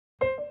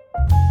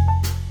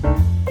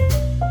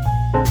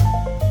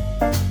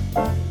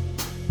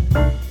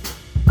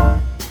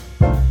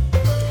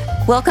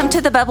Welcome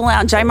to the Bubble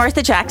Lounge. I'm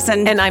Martha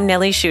Jackson. And I'm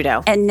Nellie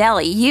Shudo. And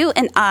Nellie, you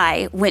and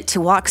I went to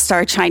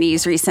Walkstar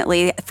Chinese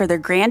recently for their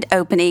grand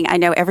opening. I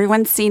know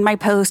everyone's seen my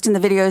post and the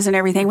videos and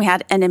everything. We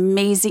had an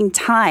amazing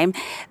time.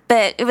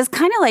 But it was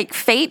kind of like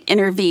fate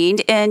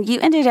intervened, and you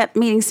ended up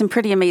meeting some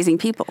pretty amazing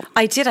people.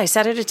 I did. I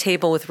sat at a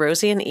table with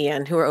Rosie and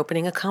Ian, who are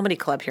opening a comedy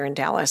club here in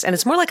Dallas. And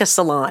it's more like a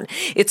salon.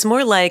 It's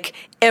more like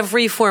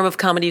every form of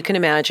comedy you can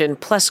imagine,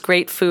 plus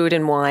great food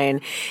and wine.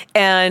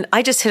 And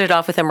I just hit it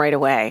off with them right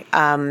away.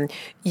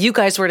 You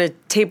guys were at a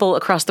table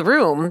across the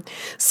room,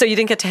 so you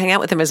didn't get to hang out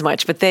with them as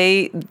much, but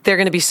they're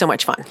going to be so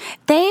much fun.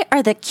 They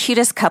are the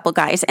cutest couple,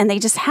 guys, and they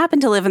just happen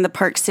to live in the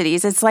Park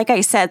Cities. It's like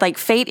I said, like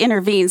fate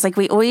intervenes. Like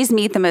we always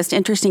meet the most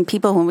interesting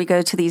people when we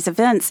go to these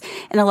events,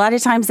 and a lot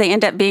of times they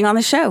end up being on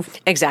the show.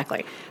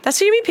 Exactly. That's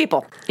how you meet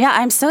people. Yeah,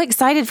 I'm so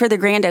excited for the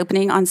grand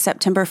opening on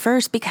September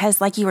 1st because,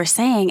 like you were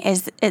saying,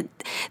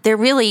 they're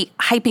really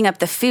hyping up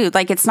the food.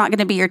 Like it's not going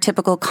to be your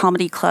typical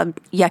comedy club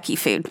yucky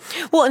food.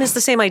 Well, and it's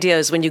the same idea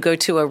as when you go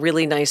to a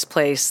really nice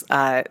place,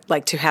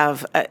 like to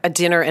have a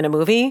dinner and a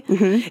movie,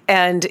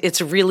 and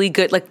it's really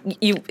good. Like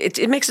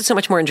it makes it so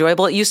much more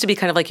enjoyable. It used to be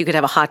kind of like you could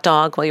have a hot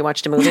dog while you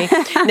watched a movie.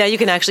 Now you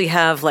can actually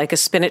have like a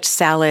spinach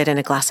salad and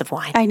a glass of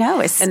wine. I know,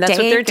 and that's what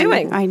they're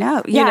doing. I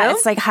know, yeah, you know?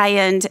 It's like high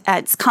end.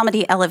 It's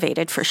comedy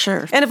elevated for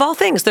sure. And of all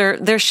things,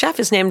 their chef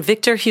is named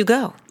Victor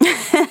Hugo.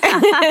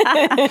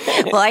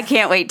 Well, I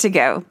can't wait to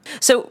go.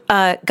 So,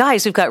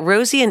 guys, we've got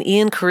Rosie and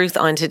Ian Carruth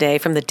on today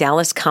from the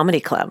Dallas Comedy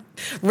Club.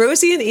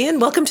 Rosie and Ian,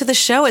 welcome to the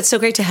show. It's so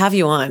great to have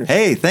you on.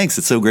 Hey, thanks.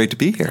 It's so great to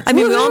be here. I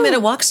mean, we all met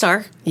at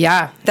Walkstar.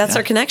 Yeah. That's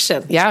our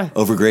connection. Yeah.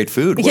 Over great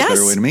food. What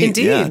better way to meet?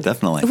 Indeed. Yeah,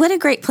 definitely. What a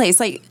great place.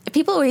 Like,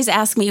 people always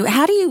ask me,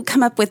 how do you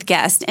come up with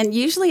guests? And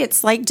usually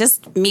it's like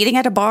just meeting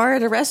at a bar,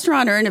 at a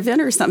restaurant, or an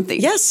event or something.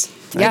 Yes.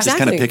 Yeah, just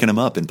kind of picking them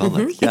up in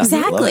public. Yeah,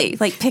 exactly.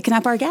 Like picking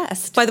up our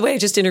guests. By the way, I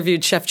just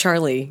interviewed Chef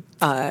Charlie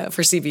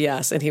for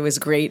CBS, and he was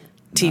great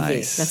TV.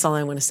 Nice. That's all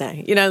I want to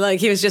say. You know, like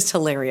he was just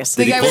hilarious.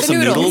 Did he pull some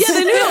noodles? Yeah,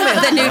 the noodle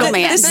man. The noodle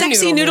man. The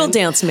sexy noodle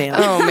dance man.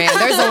 Oh, man.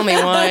 There's only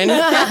one.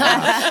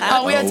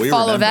 We had to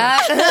follow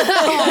that.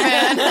 Oh,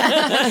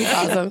 man.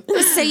 Awesome.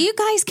 So you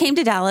guys came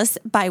to Dallas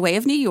by way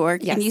of New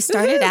York, Yes. and you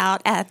started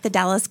out at the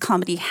Dallas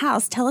Comedy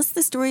House. Tell us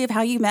the story of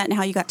how you met and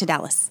how you got to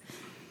Dallas.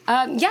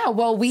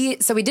 Well, we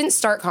didn't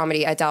start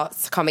comedy at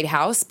Dallas Comedy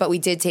House, but we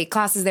did take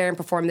classes there and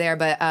perform there.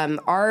 But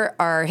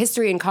our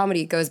history in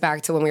comedy goes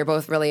back to when we were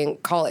both really in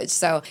college.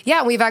 So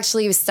yeah, we've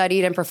actually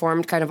studied and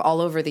performed kind of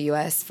all over the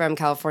U.S., from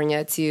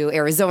California to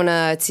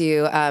Arizona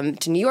to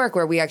New York,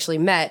 where we actually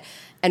met.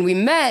 And we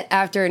met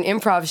after an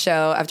improv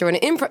show. After one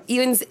of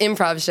Ian's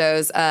improv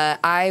shows,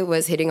 I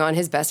was hitting on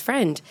his best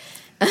friend.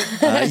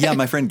 Yeah,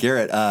 my friend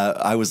Garrett,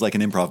 I was like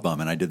an improv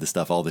bum, and I did this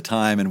stuff all the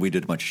time, and we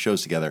did a bunch of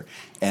shows together.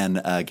 And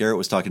Garrett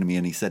was talking to me,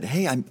 and he said,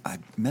 hey, I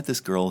met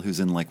this girl who's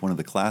in like one of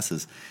the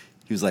classes.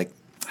 He was like,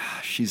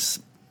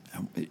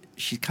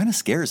 she kind of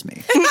scares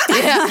me. And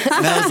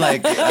I was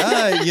like,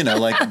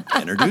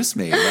 like, introduce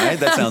me, right?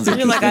 That sounds interesting.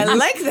 You're like, I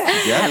like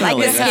that. Yeah, I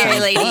like the scary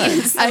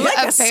ladies. I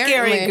like a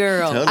scary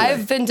girl. Totally.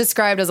 I've been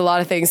described as a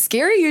lot of things.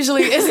 Scary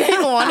usually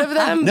isn't one of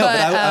them. No, but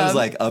I was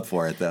like up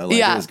for it, though. Like,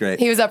 yeah, it was great.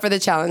 he was up for the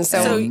challenge.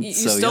 So you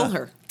stole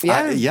her.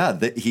 Yeah.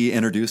 He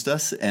introduced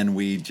us, and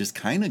we just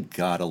kind of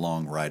got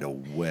along right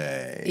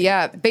away.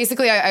 Yeah,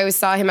 basically, I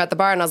saw him at the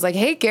bar, and I was like,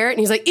 "Hey, Garrett," and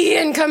he's like,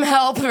 "Ian, come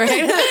help!"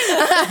 Right?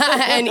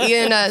 And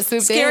Ian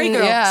swooped Scary in.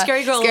 girl. Yeah.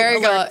 Scary girl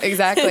alert.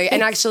 Exactly.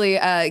 And actually,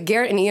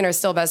 Garrett and Ian are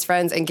still best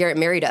friends, and Garrett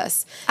married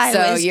us. I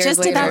so was years just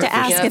later, about to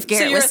ask yeah. if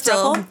Garrett you're was a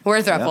still... throuple? We're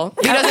a throuple.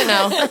 He doesn't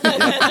know.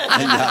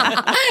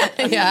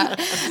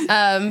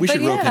 Yeah. We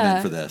should but rope him yeah.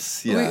 in for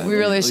this. Yeah. We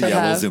really should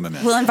Yeah, have. we'll zoom him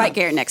in. We'll invite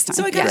Garrett next time.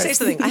 So I got to Yes. say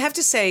something. I have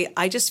to say,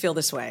 I just feel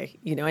this way.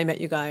 You know, I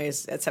met you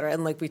guys, et cetera,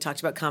 and like we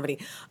talked about comedy.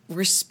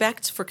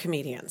 Respect for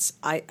comedians.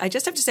 I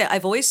just have to say,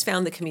 I've always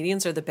found that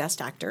comedians are the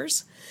best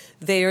actors.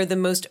 They are the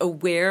most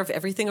aware of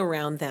everything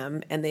around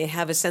them, and they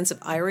have a sense of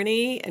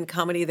irony and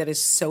comedy that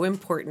is so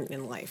important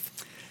in life.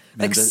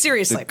 Man, Like,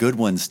 seriously. The good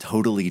ones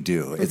totally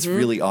do. It's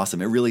really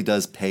awesome. It really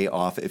does pay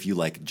off if you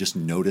like just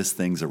notice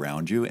things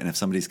around you, and if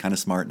somebody's kind of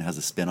smart and has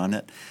a spin on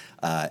it,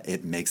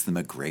 it makes them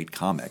a great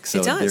comic. So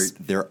It does.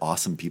 they're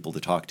awesome people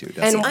to talk to.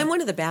 And I'm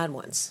one of the bad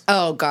ones.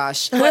 Oh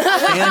gosh.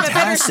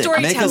 Fantastic.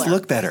 Make us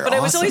look better. But I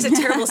was Awesome. always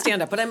a terrible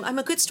stand-up, but I'm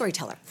a good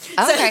storyteller.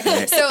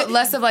 Okay, so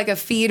less of like a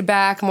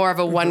feedback, more of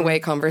a one-way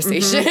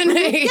conversation.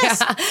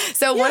 Yeah.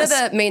 So one of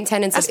the main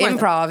tenets of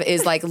improv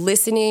is like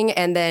listening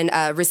and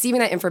then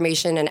receiving that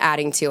information and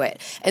adding to it.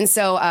 And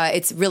so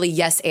it's really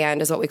yes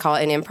and is what we call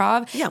it in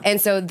improv. Yeah. And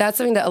so that's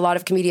something that a lot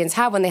of comedians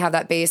have when they have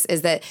that base,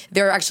 is that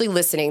they're actually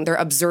listening, they're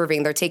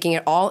observing, they're taking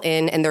it all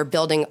in, and they're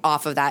building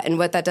off of that. And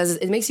what that does is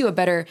it makes you a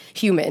better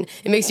human.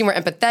 It makes you more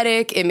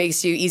empathetic. It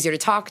makes you easier to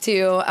talk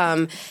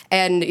to.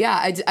 And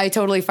yeah, I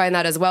totally find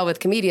that as well with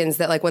comedians,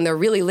 that like when they're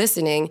really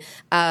listening,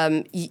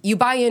 you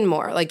buy in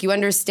more. Like you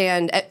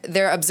understand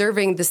they're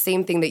observing the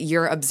same thing that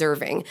you're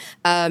observing.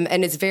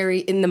 And it's very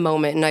in the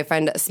moment. And I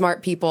find that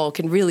smart people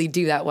can really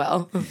do that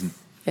well.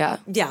 Yeah.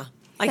 Yeah.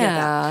 I get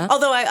that.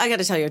 Although I got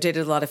to tell you, I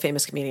dated a lot of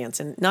famous comedians,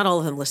 and not all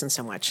of them listen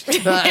so much.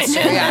 That's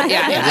true.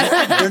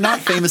 Yeah. They're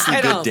not famously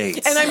At good all.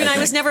 dates. And I mean, I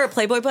was never a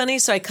Playboy bunny,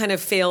 so I kind of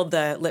failed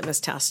the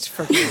litmus test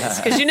for penis.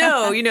 Because you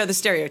know the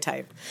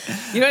stereotype.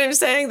 You know what I'm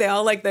saying? They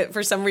all like that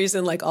for some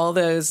reason, like all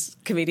those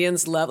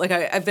comedians love, like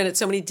I've been at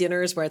so many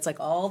dinners where it's like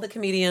all the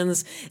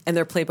comedians and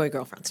their Playboy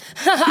girlfriends.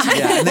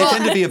 Yeah, and they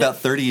tend to be about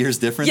 30 years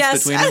difference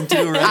Yes. between them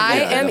too, right? I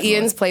Yeah, am definitely.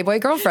 Ian's Playboy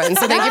girlfriend,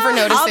 so thank you for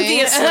noticing.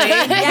 Obviously.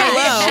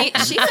 Yeah,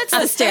 she fits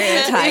the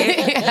stereotype.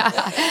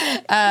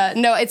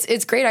 No,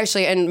 it's great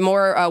actually, and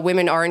more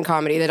women are in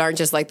comedy that aren't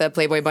just like the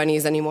Playboy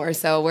bunnies anymore.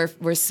 So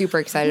we're super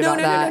excited about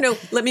that. No.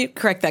 Let me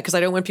correct that because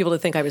I don't want people to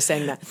think I was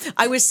saying that.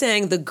 I was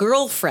saying the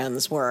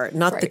girlfriends were,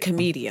 not the Right.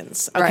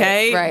 comedians. Right,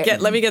 Okay, right.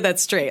 Let me get that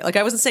straight. Like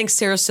I wasn't saying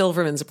Sarah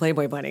Silverman's a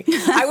Playboy bunny.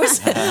 I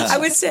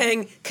was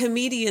saying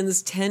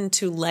comedians tend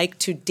to like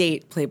to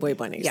date Playboy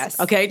bunnies. Yes.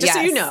 Okay, just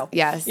so you Yes. know.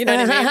 Yes. You know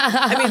what I mean?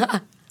 I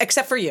mean,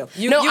 except for you.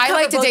 No, you I cover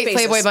like to both date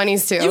bases. Playboy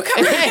bunnies too. You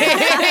cover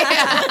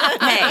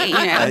Hey,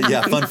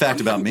 Yeah, fun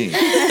fact about me.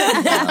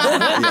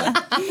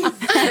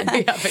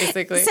 Yeah,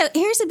 basically. So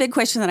here's a big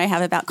question that I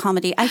have about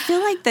comedy. I feel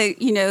like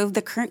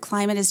the current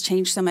climate has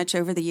changed so much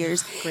over the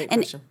years. Great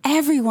and question.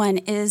 everyone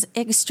is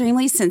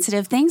extremely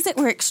sensitive. Things that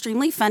were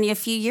extremely funny a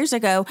few years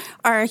ago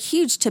are a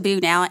huge taboo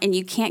now, and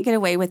you can't get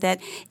away with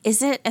it.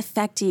 Is it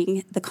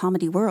affecting the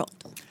comedy world?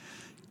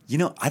 You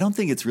know, I don't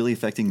think it's really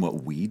affecting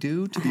what we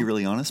do, to be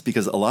really honest,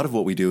 because a lot of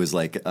what we do is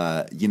like,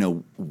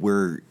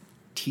 we're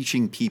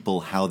teaching people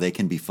how they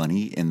can be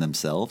funny in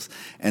themselves.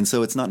 And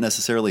so it's not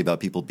necessarily about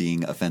people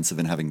being offensive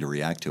and having to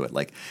react to it.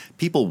 Like,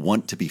 people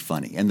want to be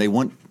funny, and they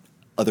want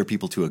other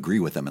people to agree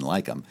with them and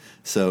like them.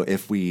 So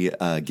if we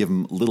give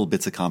them little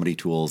bits of comedy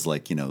tools,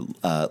 like,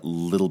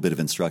 little bit of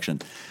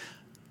instruction,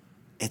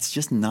 it's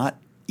just not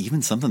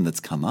even something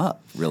that's come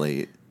up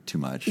really too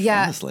much,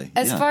 Yeah, honestly.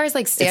 as far as,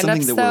 like, it's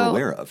stand-ups, something that we're though-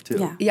 aware of, too.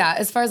 Yeah. Yeah,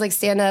 as far as like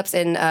stand-ups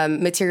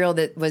and material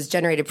that was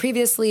generated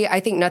previously, I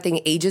think nothing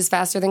ages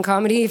faster than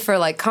comedy for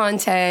like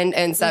content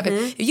and stuff.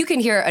 If you can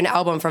hear an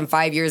album from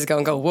 5 years ago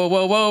and go, whoa,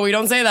 whoa, whoa, we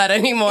don't say that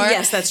anymore.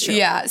 Yes, that's true.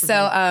 Yeah,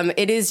 so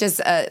it is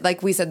just,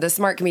 like we said, the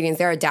smart comedians,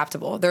 they're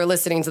adaptable. They're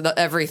listening to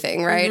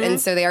everything, right? And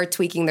so they are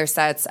tweaking their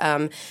sets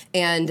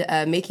and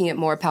making it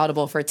more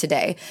palatable for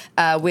today.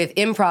 With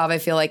improv, I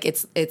feel like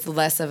it's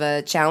less of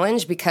a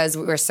challenge because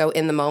we're so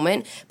in the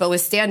moment. But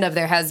with stand-up,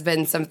 there has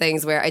been some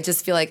things where I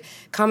just feel like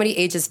comedy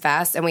ages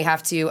fast, and we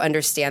have to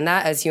understand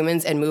that as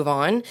humans and move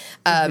on.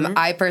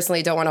 I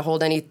personally don't want to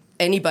hold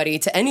anybody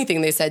to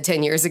anything they said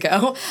 10 years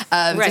ago,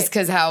 just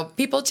because how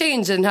people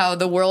change and how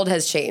the world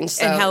has changed.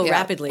 So, and how yeah.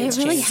 rapidly it's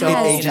really changed. has. It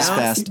Oh, ages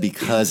fast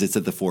because it's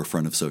at the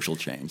forefront of social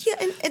change.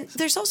 Yeah, and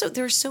there's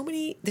so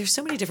many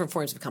different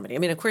forms of comedy. I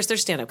mean, of course,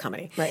 there's stand-up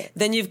comedy. Right.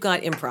 Then you've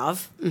got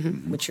improv,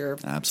 which you're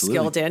Absolutely.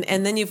 skilled in,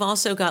 and then you've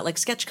also got like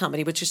sketch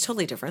comedy, which is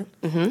totally different.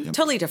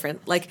 Totally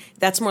different. Like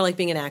that's more like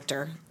being an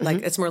actor.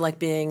 Like it's more like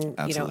being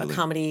a Absolutely.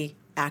 comedy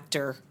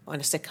actor on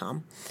a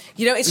sitcom.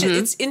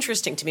 It's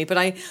interesting to me, but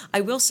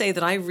I will say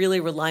that I really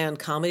rely on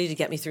comedy to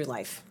get me through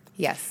life.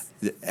 Yes.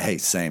 Hey,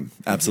 same.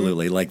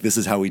 Absolutely. Like, this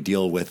is how we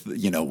deal with,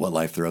 what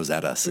life throws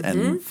at us.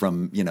 And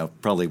from,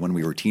 probably when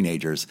we were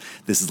teenagers,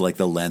 this is like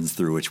the lens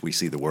through which we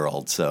see the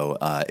world. So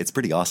it's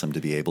pretty awesome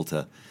to be able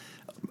to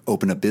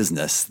open a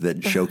business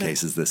that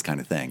showcases this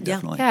kind of thing.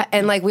 Definitely. Yeah,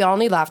 and like we all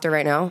need laughter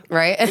right now,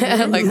 right?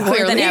 Like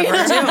clearly,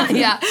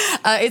 yeah,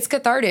 it's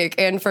cathartic,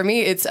 and for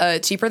me, it's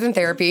cheaper than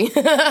therapy.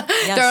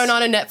 Throwing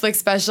on a Netflix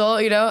special,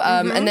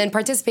 and then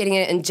participating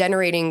in it and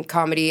generating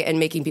comedy and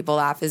making people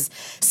laugh is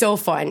so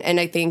fun. And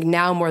I think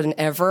now more than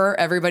ever,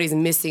 everybody's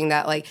missing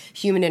that like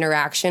human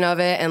interaction of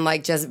it, and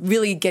like just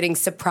really getting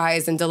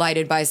surprised and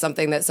delighted by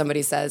something that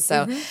somebody says.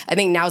 So I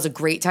think now is a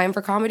great time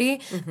for comedy,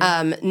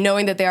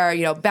 knowing that there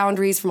are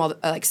boundaries from all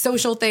the, like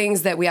social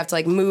things that we have to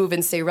like move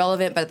and stay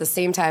relevant, but at the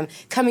same time,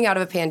 coming out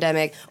of a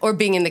pandemic or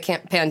being in the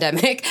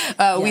pandemic,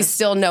 we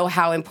still know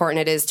how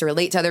important it is to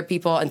relate to other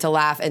people and to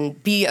laugh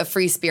and be a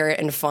free spirit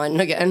and fun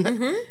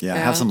again. Yeah,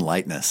 have some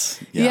lightness.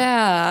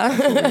 Yeah.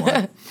 That's what we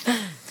want.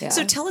 Yeah.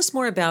 So tell us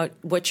more about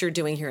what you're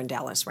doing here in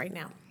Dallas right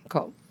now.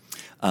 Cool.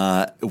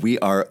 We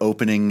are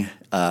opening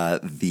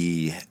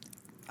the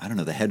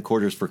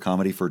headquarters for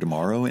Comedy for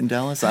Tomorrow in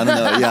Dallas. I don't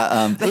know.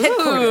 Yeah. The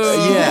headquarters.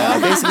 Yeah,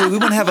 basically, we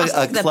want to have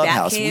a The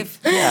clubhouse.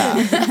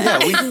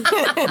 Batcave.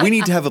 We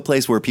need to have a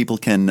place where people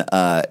can,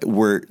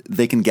 where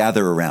they can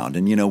gather around,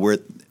 and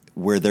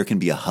where there can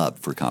be a hub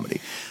for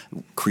comedy.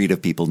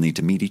 Creative people need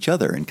to meet each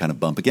other and kind of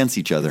bump against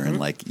each other and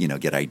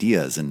get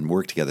ideas and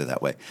work together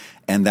that way.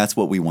 And that's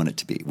what we want it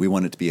to be. We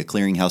want it to be a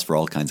clearinghouse for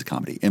all kinds of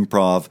comedy.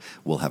 Improv.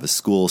 We'll have a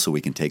school so we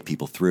can take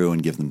people through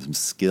and give them some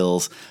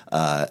skills.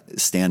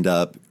 Stand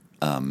up.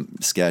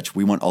 Sketch.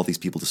 We want all these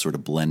people to sort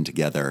of blend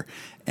together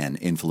and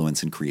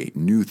influence and create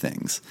new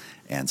things.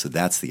 And so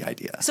that's the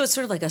idea. So it's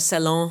sort of like a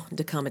salon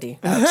de comedy.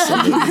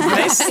 Absolutely.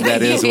 Yes,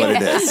 that is what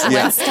it is.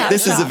 Yeah.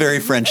 This is a very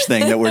French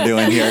thing that we're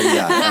doing here.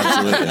 Yeah,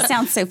 absolutely. It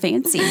sounds so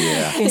fancy.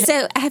 Yeah.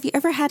 So have you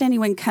ever had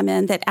anyone come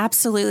in that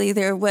absolutely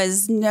there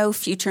was no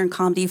future in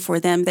comedy for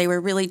them? They were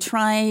really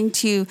trying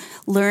to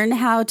learn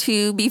how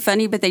to be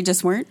funny, but they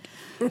just weren't?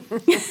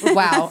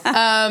 Wow.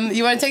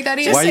 You want to take that,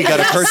 Ian? Why you got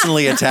to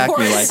personally attack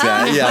me like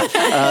that?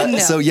 Yeah.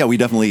 So yeah, we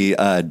definitely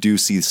do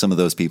see some of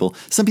those people.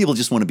 Some people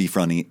just want to be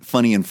funny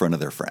in front of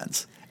their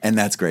friends. And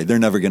that's great. They're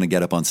never going to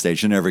get up on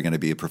stage. They're never going to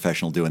be a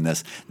professional doing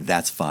this.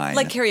 That's fine.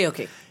 Like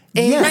karaoke.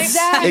 Yes,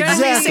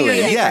 exactly.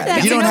 Yeah,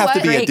 you don't have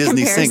to be a Great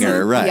Disney comparison.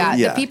 singer, right?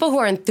 Yeah, the people who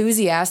are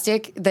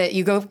enthusiastic that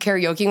you go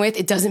karaoke with,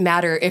 it doesn't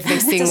matter if they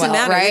sing doesn't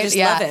well, matter. They right? just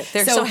love it.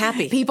 They're so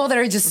happy. People that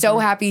are just so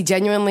happy,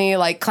 genuinely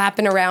like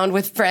clapping around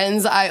with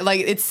friends,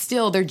 it's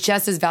still, they're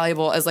just as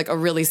valuable as like a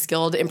really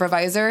skilled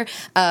improviser,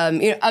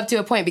 up to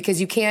a point,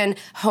 because you can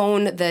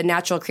hone the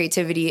natural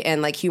creativity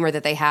and like humor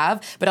that they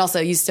have, but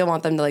also you still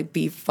want them to like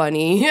be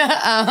funny.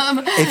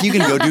 If you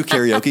can go do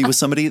karaoke with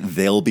somebody,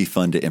 they'll be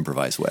fun to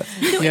improvise with.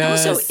 And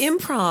also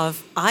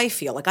improv, I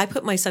feel like I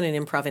put my son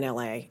in improv in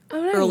LA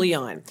early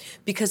on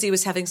because he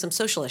was having some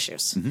social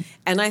issues.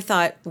 And I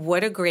thought,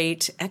 what a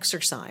great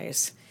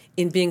exercise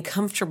in being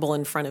comfortable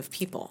in front of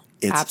people.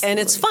 And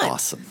it's fun.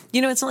 Awesome.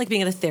 It's not like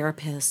being a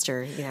therapist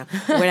or,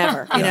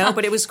 whatever,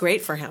 but it was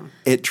great for him.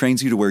 It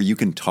trains you to where you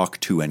can talk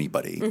to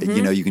anybody.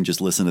 You can just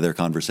listen to their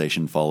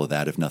conversation, follow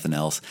that, if nothing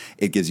else.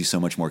 It gives you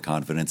so much more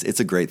confidence. It's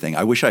a great thing.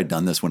 I wish I'd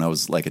done this when I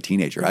was like a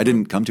teenager. I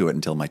didn't come to it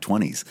until my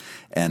 20s.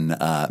 And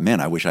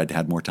man, I wish I'd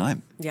had more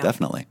time. Yeah.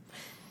 Definitely.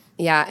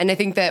 Yeah, and I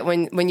think that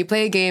when you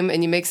play a game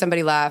and you make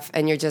somebody laugh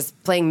and you're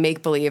just playing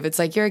make-believe, it's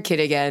like you're a kid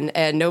again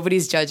and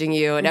nobody's judging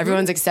you and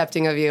everyone's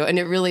accepting of you, and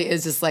it really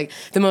is just like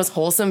the most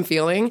wholesome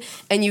feeling,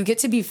 and you get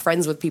to be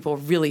friends with people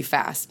really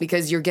fast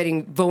because you're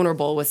getting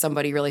vulnerable with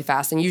somebody really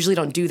fast, and you usually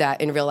don't do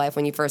that in real life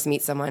when you first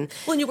meet someone.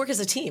 Well, and you work as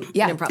a team.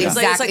 Yeah, in improv.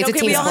 exactly. It's like It's a okay,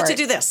 team we all have to sport.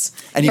 do this.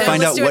 And you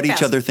find let's out do it what each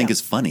fast. other think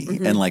is funny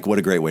and like what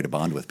a great way to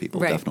bond with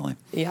people. Right. Definitely.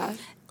 Yeah.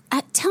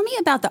 Tell me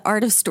about the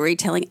art of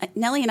storytelling.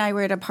 Nellie and I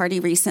were at a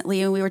party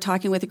recently, and we were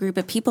talking with a group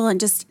of people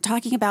and just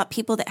talking about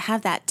people that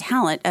have that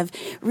talent of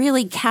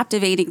really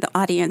captivating the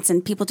audience,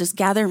 and people just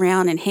gather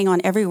around and hang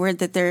on every word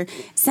that they're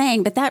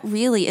saying. But that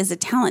really is a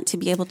talent to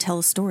be able to tell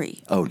a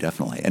story. Oh,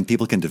 definitely. And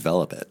people can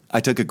develop it.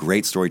 I took a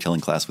great storytelling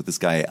class with this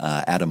guy,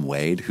 Adam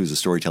Wade, who's a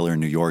storyteller in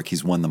New York.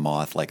 He's won the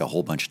Moth like a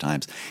whole bunch of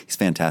times. He's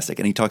fantastic.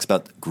 And he talks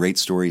about great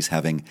stories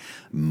having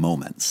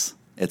moments.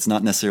 It's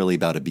not necessarily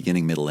about a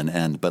beginning, middle, and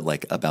end, but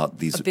like about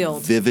these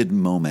vivid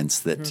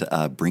moments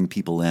that bring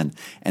people in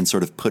and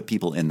sort of put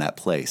people in that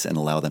place and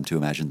allow them to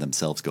imagine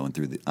themselves going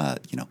through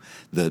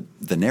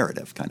the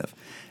narrative kind of.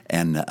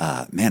 And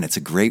man, it's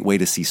a great way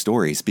to see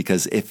stories,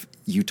 because if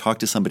you talk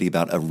to somebody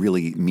about a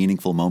really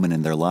meaningful moment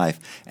in their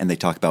life and they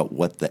talk about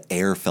what the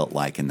air felt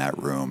like in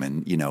that room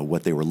and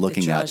what they were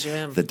looking at,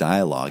 the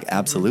dialogue,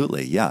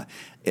 absolutely, yeah.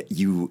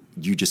 You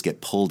just get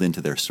pulled into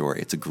their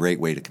story. It's a great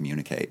way to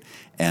communicate.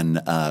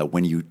 And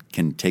when you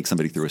can take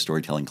somebody through a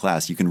storytelling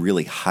class, you can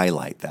really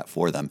highlight that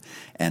for them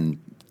and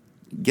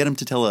get them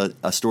to tell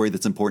a story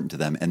that's important to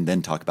them and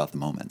then talk about the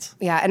moments.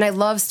 Yeah, and I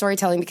love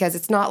storytelling because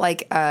it's not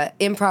like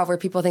improv where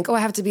people think, I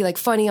have to be like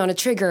funny on a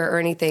trigger or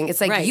anything. It's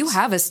like you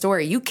have a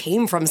story. You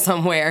came from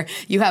somewhere.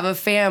 You have a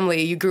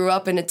family. You grew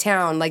up in a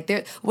town. Like,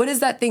 what is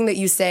that thing that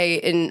you say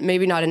in,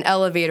 maybe not an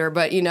elevator,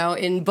 but,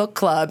 in book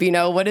club?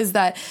 What is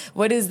that?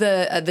 What is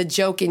the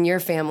joke in your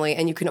family?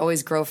 And you can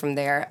always grow from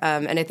there.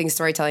 And I think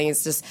storytelling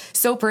is just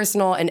so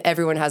personal, and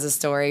everyone has a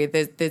story.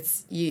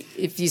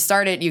 If you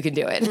start it, you can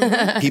do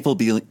it. People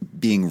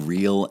being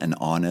real and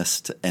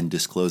honest and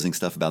disclosing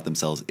stuff about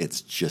themselves,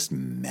 it's just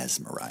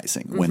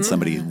mesmerizing when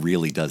somebody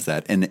really does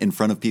that. And in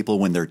front of people,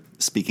 when they're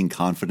speaking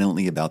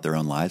confidently about their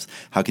own lives,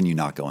 how can you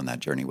not go on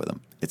that journey with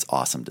them? It's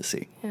awesome to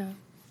see. Yeah.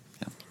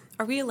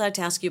 Are we allowed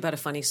to ask you about a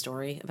funny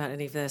story about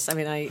any of this? I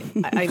mean, I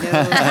know.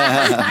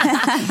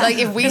 Like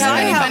if we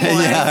have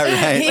one. Yeah,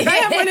 right. But I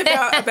have one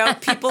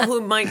about people who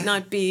might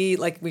not be,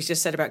 like we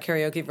just said about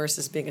karaoke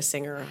versus being a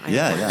singer. Do you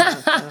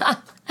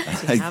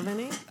have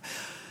any?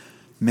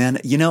 Man,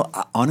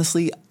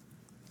 honestly,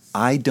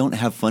 I don't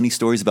have funny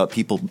stories about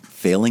people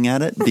failing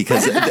at it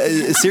because,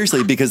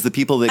 seriously, because the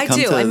people that come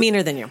to... I'm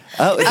meaner than you.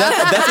 Oh,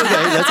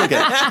 that's okay.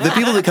 The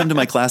people that come to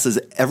my classes,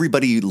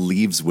 everybody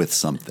leaves with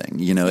something,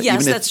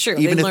 Yes, that's true.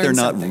 Even if they're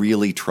not something.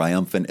 really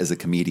triumphant as a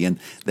comedian,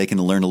 they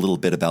can learn a little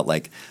bit about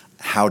like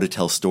how to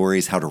tell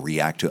stories, how to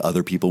react to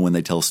other people when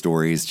they tell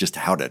stories, just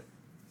how to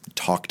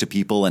talk to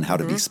people and how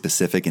to be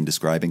specific in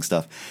describing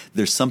stuff.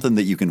 There's something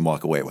that you can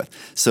walk away with.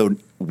 So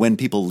when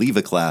people leave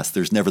a class,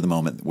 there's never the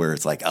moment where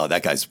it's like, oh,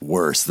 that guy's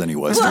worse than he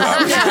was 2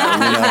 hours ago. No.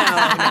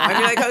 I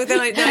mean,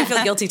 I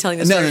feel guilty telling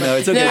this story. No,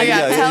 it's okay.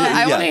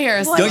 I want to hear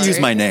a story. Don't use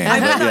my name.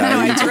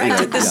 I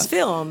directed this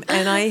film,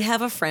 and I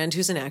have a friend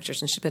who's an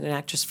actress, and she's been an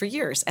actress for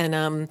years,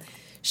 and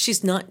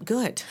she's not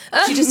good.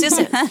 She just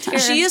isn't.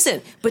 She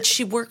isn't. But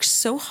she works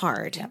so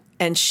hard.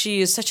 And she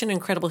is such an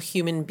incredible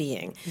human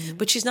being.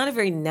 But she's not a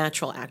very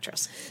natural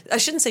actress. I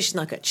shouldn't say she's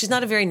not good. She's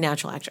not a very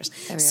natural actress.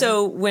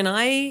 So when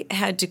I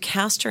had to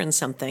cast her in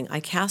something,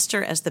 I cast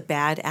her as the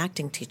bad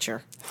acting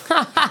teacher.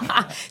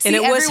 and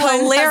it was everyone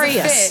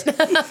hilarious. has a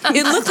fit.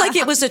 It looked like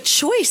it was a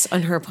choice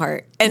on her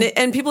part,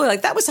 and people were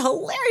like, "That was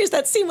hilarious.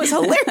 That scene was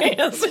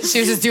hilarious." She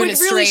was just doing But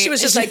it really, straight. she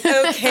was just like,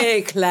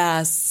 "Okay,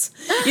 class,"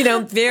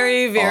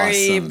 very,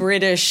 very Awesome.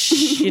 British.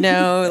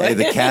 Like, Hey,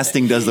 the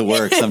casting does the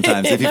work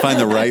sometimes. If you find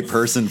the right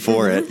person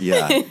for it,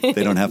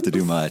 they don't have to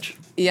do much.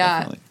 Yeah.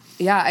 Definitely.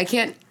 Yeah, I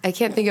can't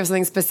think of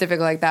something specific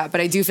like that, but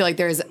I do feel like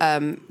there is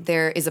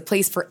a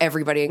place for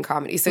everybody in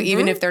comedy. So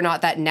even if they're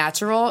not that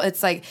natural,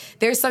 it's like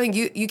there's something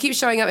you keep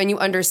showing up and you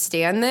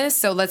understand this.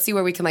 So let's see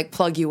where we can like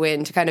plug you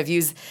in to kind of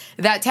use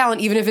that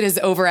talent, even if it is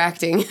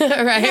overacting,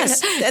 right?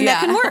 Yes, and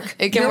that can work.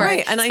 It can You're work,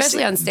 right. And I especially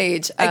see- on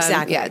stage.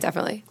 Exactly. Yeah,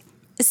 definitely.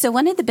 So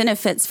one of the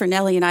benefits for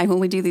Nellie and I when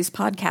we do these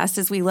podcasts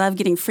is we love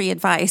getting free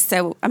advice.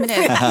 So I'm gonna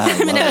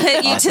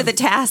put you to the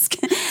task.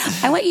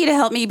 I want you to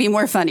help me be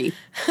more funny.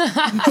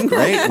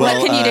 Great.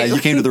 Well, can you do?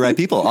 you came to the right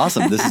people.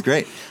 Awesome. This is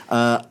great.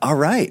 All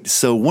right.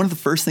 So one of the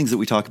first things that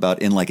we talk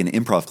about in like an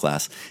improv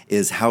class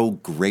is how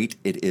great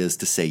it is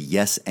to say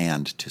yes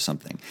and to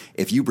something.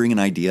 If you bring an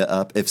idea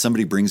up, if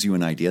somebody brings you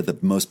an idea, the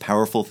most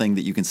powerful thing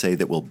that you can say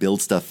that will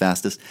build stuff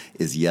fastest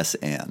is yes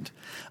and.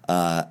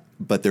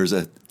 But there's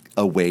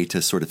a way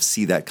to sort of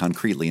see that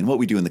concretely. And what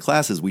we do in the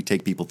class is we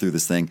take people through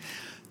this thing.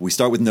 We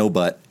start with no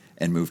but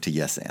and move to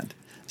yes and.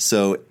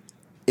 So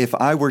if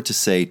I were to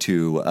say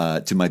to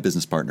my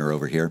business partner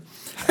over here,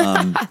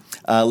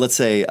 let's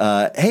say,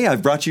 hey,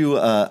 I've brought you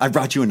a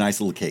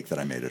nice little cake that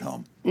I made at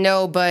home.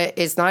 No, but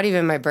it's not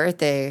even my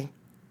birthday.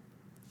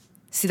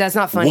 See, that's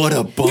not funny. What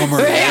a bummer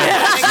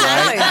that is,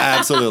 right?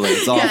 Absolutely.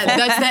 It's awful. Yeah,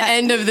 that's the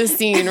end of the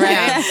scene,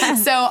 right?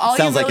 So all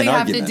Sounds you like really an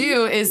have argument. to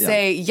do is Yeah.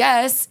 say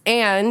yes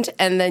and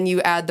then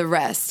you add the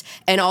rest.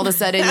 And all of a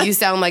sudden you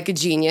sound like a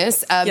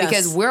genius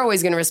because we're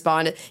always going to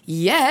respond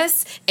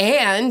yes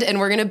and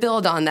we're going to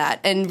build on that.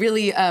 And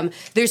really,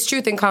 there's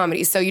truth in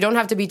comedy. So you don't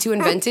have to be too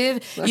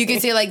inventive. You can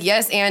say like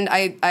yes and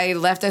I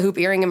left a hoop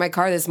earring in my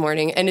car this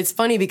morning. And it's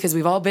funny because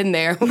we've all been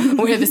there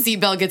where the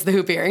seatbelt gets the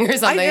hoop earring or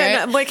something,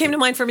 right? What came to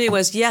mind for me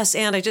was yes,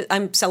 and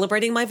I'm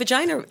celebrating my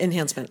vagina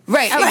enhancement.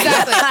 Right,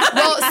 exactly.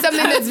 Well,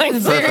 something that's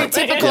very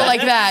typical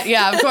like that.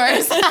 Yeah, of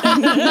course.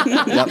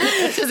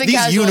 Just a These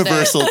casual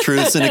universal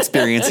truths and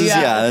experiences. Yeah.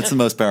 Yeah, that's the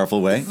most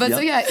powerful way. But Yep.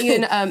 so yeah,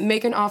 Ian,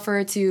 make an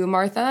offer to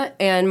Martha,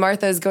 and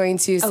Martha is going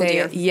to say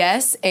dear.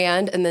 yes,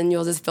 and then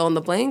you'll just fill in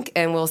the blank,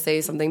 and we'll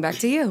say something back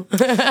to you.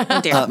 Oh,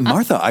 dear.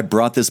 Martha, I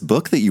brought this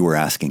book that you were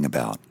asking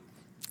about.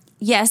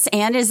 Yes,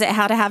 and is it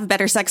How to Have a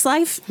Better Sex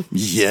Life?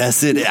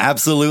 Yes, it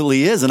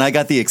absolutely is. And I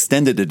got the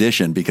extended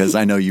edition because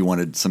I know you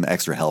wanted some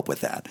extra help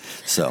with that.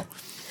 So,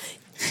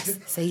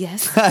 Say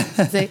yes.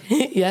 Say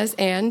yes,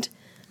 and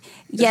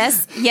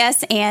Yes,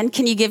 and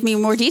can you give me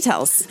more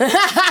details?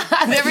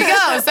 there we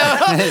go.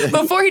 So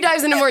before he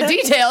dives into more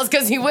details,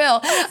 because he will,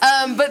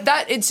 but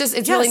it's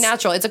really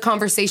natural. It's a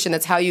conversation.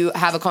 That's how you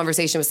have a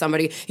conversation with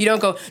somebody. You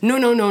don't go,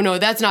 no,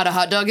 that's not a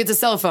hot dog. It's a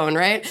cell phone,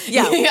 right?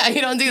 Yeah. Yeah, you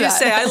don't do You that.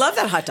 say, I love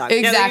that hot dog.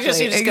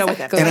 Exactly. You just go with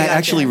it. and I Gotcha.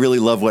 actually really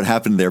love what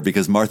happened there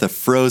because Martha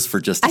froze for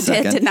just a I did,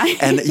 second. didn't I?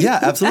 And yeah,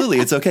 absolutely.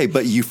 It's okay.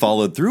 But you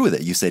followed through with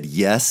it. You said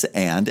yes,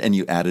 and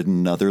you added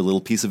another little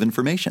piece of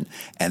information.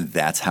 And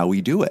that's how we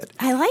do it.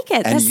 I like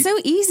it. And That's you- so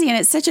easy, and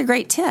it's such a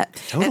great tip.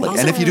 Totally. also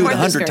And if you do it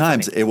Martha's 100 very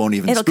times, funny. it won't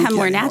even It'll spook come you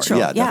more anymore. natural.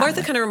 Yeah. definitely.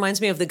 Martha kind of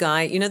reminds me of the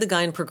guy, the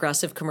guy in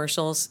Progressive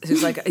commercials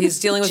who's like, he's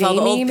dealing with all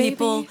the Jamie, old maybe?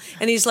 people.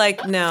 And he's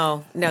like,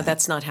 no,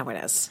 that's not how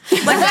it is.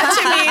 Like that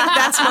to me,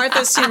 that's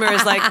Martha's humor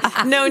is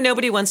like, no,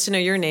 nobody wants to know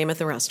your name at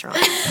the restaurant.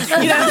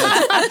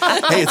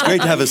 Hey, it's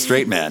great to have a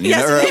straight man,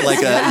 Yes, or it is.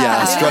 like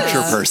a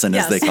structure person,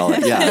 as Yes. they call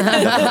it. Yeah,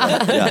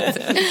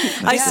 definitely.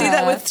 Yeah. I see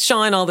that with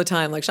Sean all the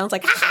time. Like Sean's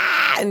like,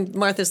 ha, and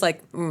Martha's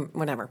like,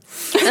 whatever.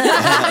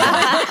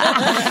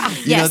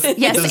 Yes, those and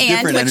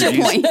different what's your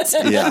energies.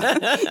 point?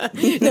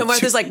 Yeah. No,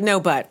 Martha's like, no,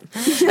 but.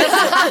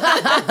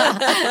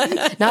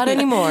 Not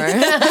anymore.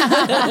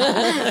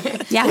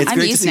 Yeah, It's I'm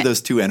great to using see it.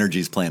 those two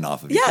energies playing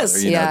off of each Yes.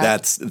 other. You Yeah. know,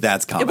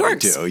 that's comedy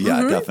works. too.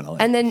 Yeah, definitely.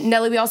 And then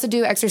Nelly, we also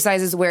do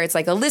exercises where it's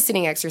like a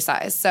listening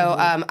exercise. So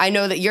I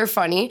know that you're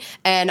funny,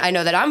 and I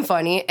know that I'm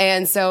funny,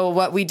 and so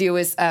what we do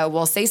is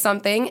we'll say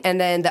something, and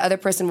then the other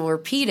person will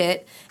repeat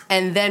it.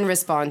 And then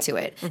respond to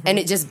it. And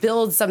it just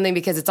builds something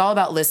because it's all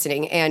about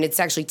listening. And it's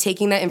actually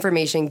taking that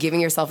information,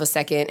 giving yourself a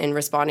second, and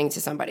responding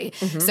to somebody.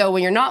 So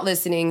when you're not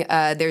listening,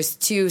 there's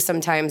two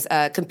sometimes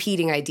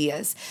competing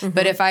ideas.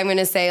 But if I'm going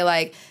to say,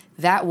 like,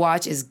 that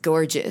watch is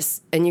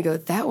gorgeous, and you go,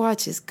 that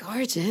watch is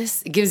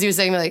gorgeous, it gives you a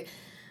second, like,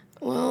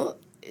 well,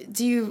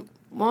 do you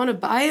want to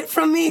buy it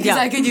from me? Because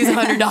Yeah. I could use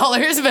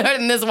 $100 better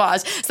than this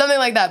watch. Something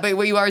like that. But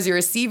what you are is you're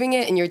receiving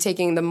it and you're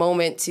taking the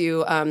moment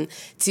to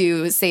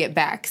say it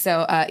back.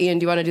 So, Ian,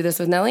 do you want to do this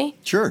with Nelly?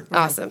 Sure.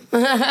 Awesome.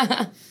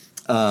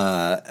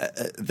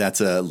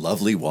 That's a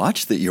lovely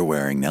watch that you're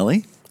wearing,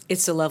 Nellie.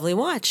 It's a lovely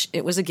watch.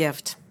 It was a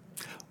gift.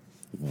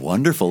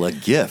 Wonderful. A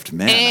gift,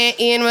 man.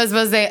 Ian was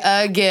supposed to say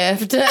a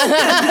gift.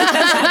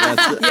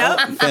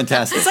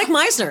 Fantastic. It's like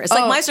Meisner. It's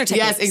like Meisner technique.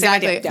 Yes,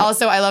 exactly. Yeah.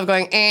 Also, I love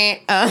going, but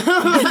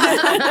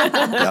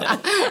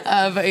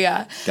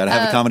yeah. Got to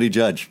have a comedy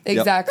judge. Yep.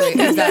 Exactly.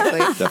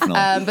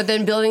 Definitely. But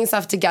then building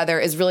stuff together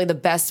is really the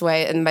best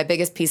way and my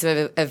biggest piece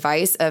of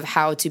advice of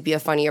how to be a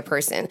funnier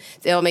person.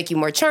 It'll make you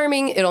more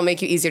charming. It'll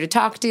make you easier to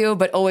talk to,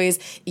 but always,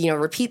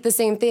 repeat the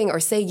same thing or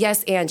say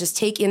yes and just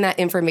take in that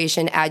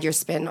information, add your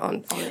spin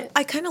on it.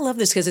 I kind of love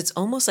this because it's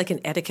almost like an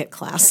etiquette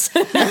class.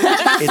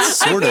 It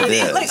sort of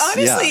is. Like,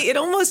 honestly, yeah. it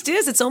almost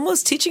is. It's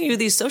almost teaching you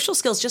these social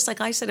skills, just like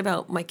I said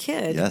about my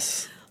kid.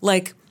 Yes.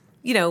 Like,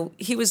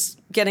 he was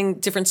getting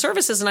different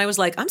services, and I was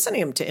like, I'm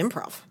sending him to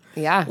improv.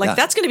 Yeah. Like,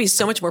 that's going to be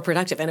so much more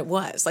productive. And it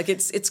was. Like,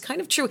 it's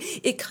kind of true.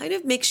 It kind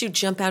of makes you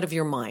jump out of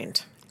your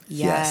mind.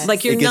 Yes.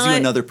 Like, you're it gives not you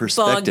another bogged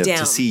perspective down.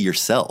 to see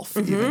yourself.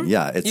 Even.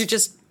 Yeah. You're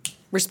just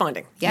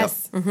responding.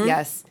 Yes.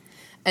 Yes.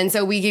 And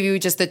so we give you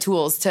just the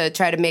tools to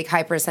try to make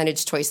high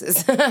percentage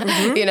choices,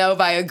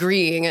 by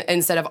agreeing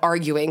instead of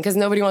arguing, because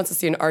nobody wants to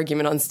see an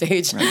argument on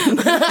stage.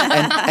 Right.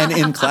 and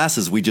in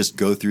classes, we just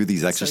go through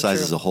these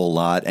exercises a whole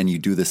lot, and you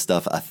do this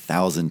stuff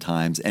 1,000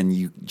 times, and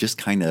you just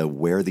kind of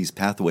wear these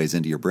pathways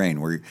into your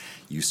brain where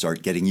you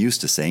start getting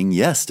used to saying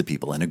yes to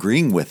people and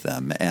agreeing with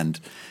them and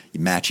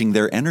matching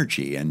their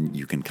energy, and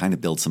you can kind of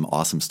build some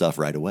awesome stuff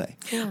right away.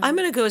 Yeah. I'm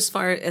going to go as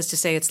far as to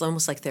say it's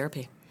almost like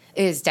therapy.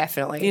 It is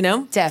definitely,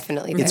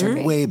 definitely. It's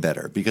therapy. way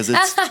better because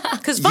it's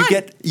because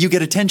you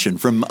get attention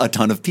from a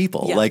ton of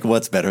people. Yeah. Like,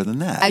 what's better than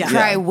that? I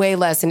cry way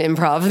less in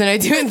improv than I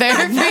do in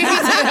therapy.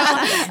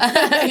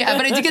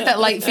 But I do get that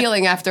light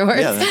feeling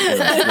afterwards.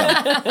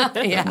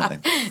 Yeah,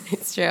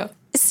 It's true.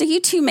 So you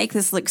two make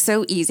this look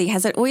so easy.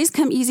 Has it always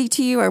come easy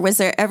to you, or was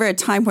there ever a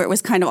time where it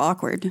was kind of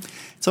awkward?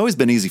 It's always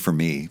been easy for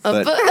me,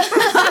 but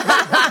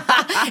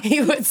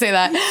You would say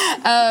that.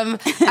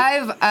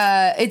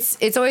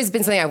 It's always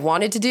been something I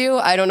wanted to do.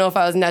 I don't know if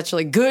I was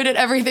naturally good at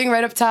everything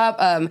right up top.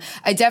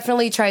 I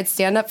definitely tried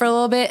stand up for a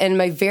little bit, and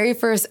my very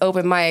first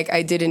open mic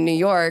I did in New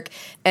York,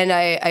 and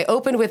I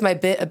opened with my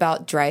bit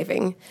about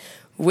driving,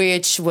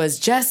 which was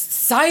just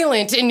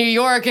silent in New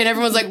York, and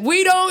everyone's like,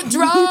 "We don't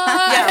drive."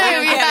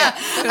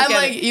 I'm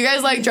like, "You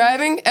guys like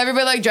driving?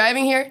 Everybody like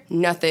driving here?"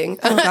 Nothing.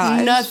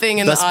 Nothing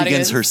in thus the audience.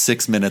 begins her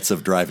 6 minutes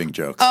of driving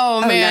jokes.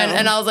 Oh man. No.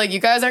 And I was like, you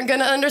guys aren't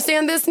going to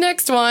understand this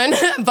next one.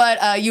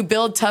 But you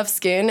build tough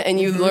skin and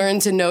you learn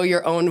to know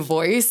your own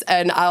voice.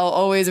 And I'll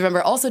always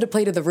remember also to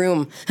play to the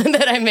room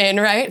that I'm in,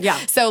 right? Yeah.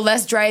 So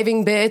less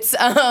driving bits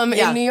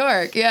in New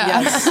York. Yeah.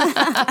 Yes.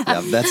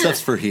 Yeah, that stuff's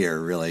for here,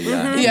 really.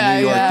 Yeah. Yeah,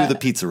 In New York, yeah. do the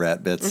pizza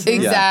rat bits.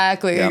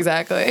 Exactly. Yeah.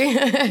 Exactly.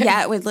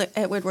 Yeah,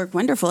 it would work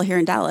wonderful here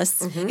in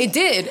Dallas. It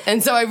did.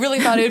 And so I really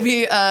thought it'd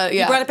be, You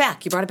brought it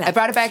back. I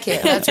brought it back here.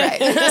 That's right.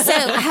 So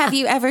have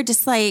you ever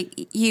just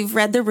you've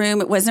read the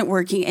room, it wasn't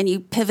working, and you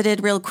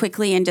pivoted real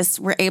quickly and just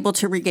were able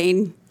to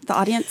regain the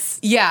audience?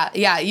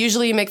 Yeah.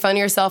 Usually you make fun of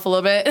yourself a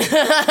little bit.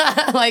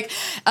 Like,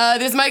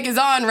 this mic is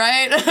on,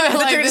 right? I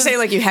thought you were going to say,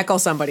 like, you heckle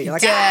somebody. You're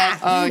like, yeah.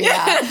 Oh,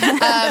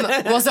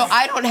 yeah. Well, so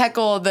I don't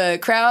heckle the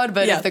crowd,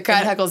 but if the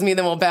crowd heckles me,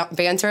 then we'll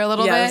banter a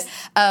little bit.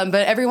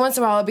 But every once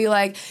in a while, I'll be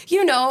like,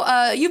 you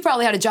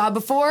probably had a job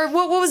before.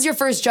 What was your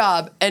first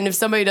job? And if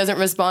somebody doesn't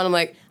respond, I'm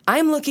like,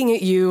 I'm looking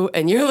at you,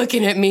 and you're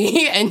looking at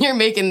me, and you're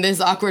making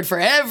this awkward for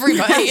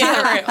everybody in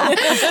the room.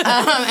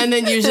 And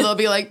then usually they'll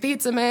be like,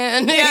 "Pizza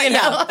man,"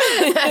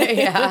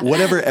 Yeah.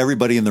 Whatever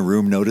everybody in the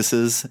room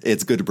notices,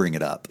 it's good to bring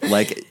it up.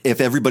 Like,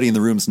 if everybody in the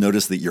room's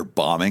noticed that you're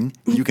bombing,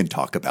 you can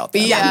talk about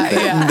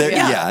that.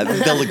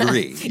 They'll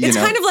agree. It's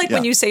kind of like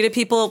when you say to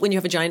people, when you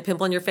have a giant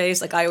pimple on your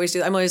face, like I always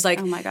do, I'm always like,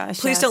 oh my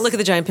gosh, please don't look at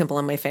the giant pimple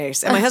on my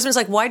face. And my husband's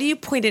like, why do you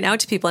point it out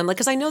to people? I'm like,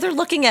 because I know they're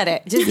looking at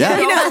it.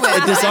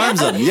 It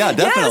disarms them. Yeah,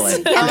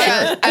 definitely. Yes.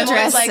 Sure. I'm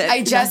always like, it.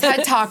 I just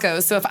had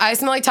tacos, so if I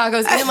smell like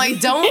tacos, I'm like,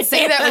 don't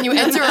say that when you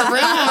enter a room.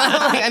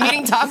 I'm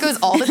eating tacos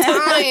all the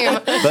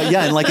time. But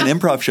yeah, in like an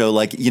improv show,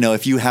 like,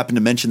 if you happen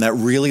to mention that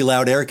really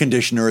loud air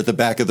conditioner at the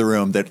back of the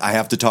room that I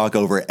have to talk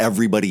over,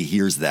 everybody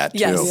hears that too.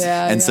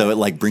 Yes. So it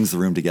like brings the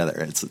room together.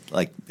 It's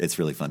like, it's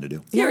really fun to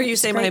do. Yeah, or you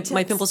say my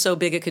pimple's so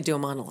big it could do a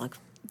monologue.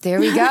 There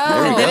we go.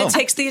 There we Then go. it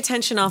takes the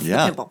attention off the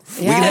pimple.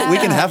 We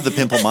can have the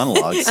pimple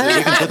monologues. We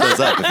can put those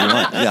up if you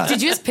want. Yeah.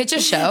 Did you just pitch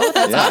a show?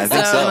 That's I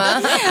think so.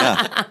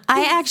 awesome.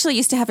 I actually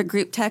used to have a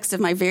group text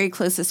of my very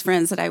closest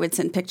friends that I would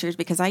send pictures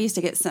because I used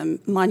to get some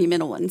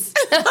monumental ones.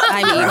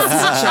 I mean,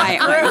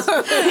 giant ones.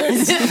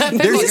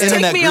 There's Just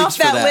internet take me groups off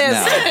for that that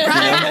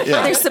list. now.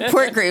 Yeah. There's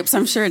support groups,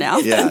 I'm sure now.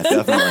 Yeah,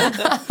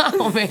 definitely.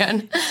 Oh,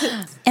 man.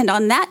 And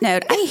on that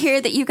note, I hear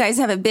that you guys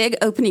have a big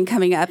opening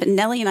coming up, and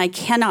Nellie and I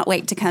cannot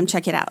wait to come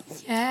check it out.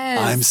 Yeah. Yes.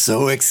 I'm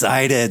so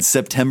excited.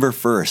 September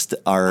 1st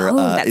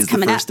that's is the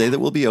coming first up. day that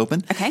we'll be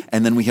open. Okay.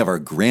 And then we have our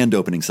grand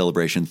opening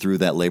celebration through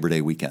that Labor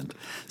Day weekend.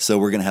 So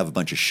we're going to have a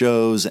bunch of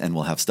shows, and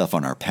we'll have stuff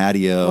on our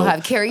patio. We'll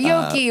have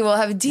karaoke, we'll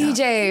have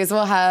DJs,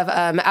 we'll have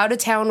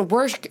out-of-town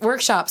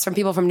workshops from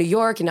people from New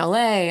York and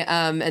LA,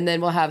 and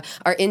then we'll have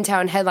our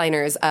in-town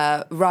headliners,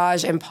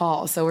 Raj and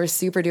Paul. So we're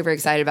super duper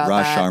excited about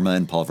Raj that. Sharma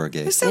and Paul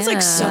Verghese. It sounds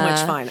like so much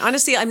fun.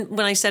 Honestly,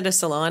 when I said a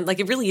salon, like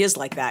it really is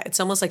like that. It's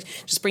almost like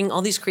just bringing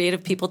all these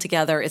creative people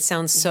together. It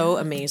sounds so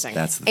amazing.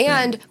 That's the thing.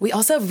 And we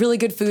also have really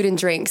good food and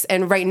drinks.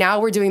 And right now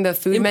we're doing the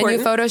food menu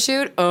Important. photo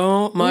shoot.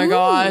 Oh my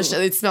gosh.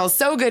 It smells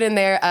so good in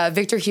there.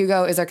 Victor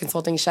Hugo is our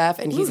consulting chef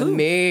and he's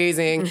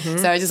amazing.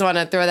 So I just want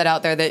to throw that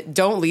out there that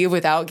don't leave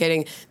without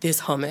getting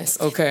this hummus.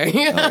 Okay.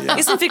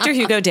 Isn't Victor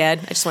Hugo dead?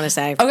 I just want to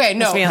say. Okay,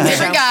 no, Let's be honest.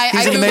 different guy.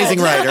 He's I an Googled. amazing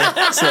writer,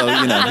 so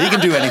he can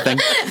do anything.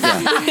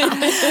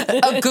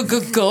 Yeah. A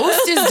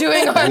ghost is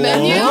doing our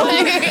menu.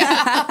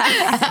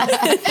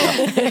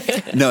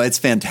 No, it's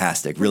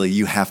fantastic. Really,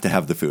 you have to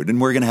have the food. And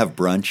we're going to have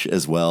brunch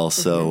as well.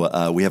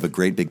 So we have a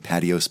great big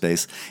patio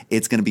space.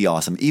 It's going to be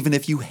awesome. Even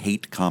if you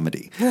hate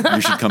comedy,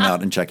 you should come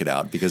out and check it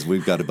out because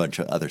we've got a bunch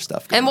of other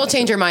stuff going And we'll on.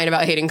 change your mind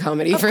about hating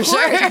comedy for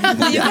sure.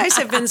 Well, you guys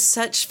have been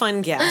such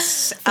fun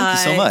guests. Thank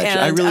you so much.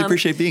 I really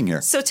appreciate being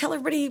here. So tell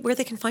everybody where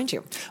they can find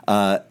you.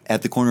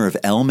 At the corner of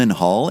Elm and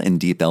Hall in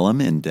Deep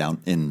Ellum in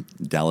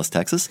Dallas,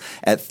 Texas,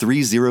 at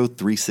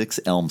 3036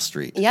 Elm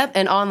Street. Yep,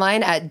 and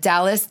online at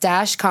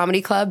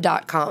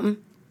dallas-comedyclub.com.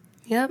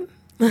 Yep.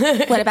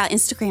 What about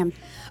Instagram?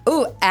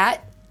 Ooh,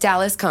 at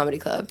Dallas Comedy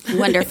Club.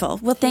 Wonderful.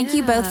 Well, thank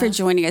you both for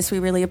joining us. We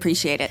really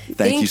appreciate it.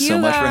 Thank you so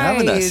you much for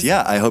having us. guys.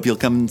 Yeah, I hope you'll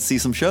come see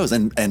some shows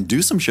and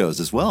do some shows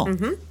as well.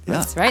 Yeah.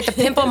 That's right, the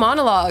Pimple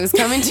Monologues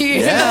coming to you.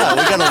 Yeah,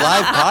 we got a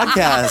live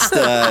podcast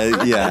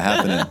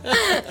happening.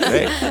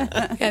 Great.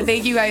 Yeah,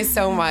 thank you guys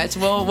so much.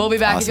 We'll be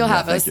back if Awesome. you'll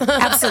have Yeah, us. thank you.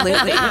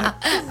 Absolutely.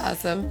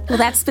 Awesome. Well,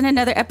 that's been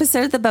another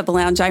episode of The Bubble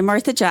Lounge. I'm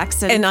Martha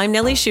Jackson. And I'm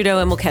Nellie Shudo,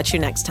 and we'll catch you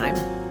next time.